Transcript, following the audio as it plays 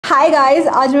Hi guys,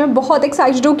 आज मैं बहुत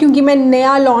एक्साइटेड हूँ क्योंकि मैं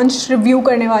नया लॉन्च रिव्यू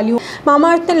करने वाली हूँ।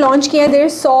 मामाअर्थ ने लॉन्च किया है there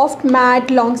soft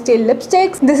matte long stay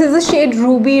lipsticks. This is the shade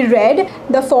Ruby red.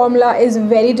 The formula is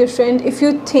very different. If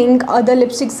you think other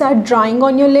lipsticks are drawing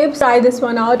on your lips, try this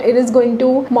one out. It is going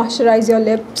to moisturize your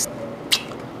lips.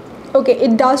 Okay,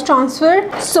 it does transfer.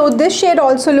 So this shade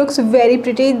also looks very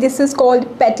pretty. This is called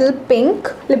petal pink.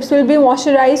 Lips will be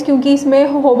moisturized क्योंकि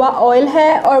इसमें jojoba oil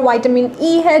है और vitamin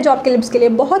E है जो आपके lips के लिए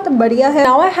बहुत बढ़िया है.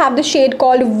 Now I have the shade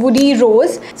called woody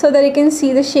rose so that you can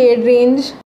see the shade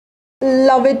range.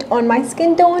 Love it on my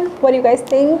skin tone. What do you guys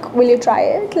think? Will you try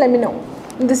it? Let me know.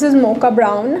 This is mocha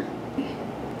brown.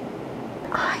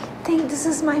 I think this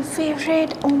is my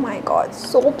favorite. Oh my god,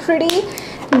 so pretty.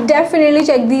 Definitely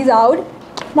check these out.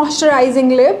 Moisturizing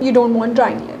lip, you don't want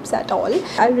drying lips at all.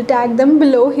 I will tag them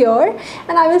below here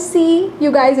and I will see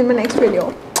you guys in my next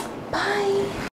video.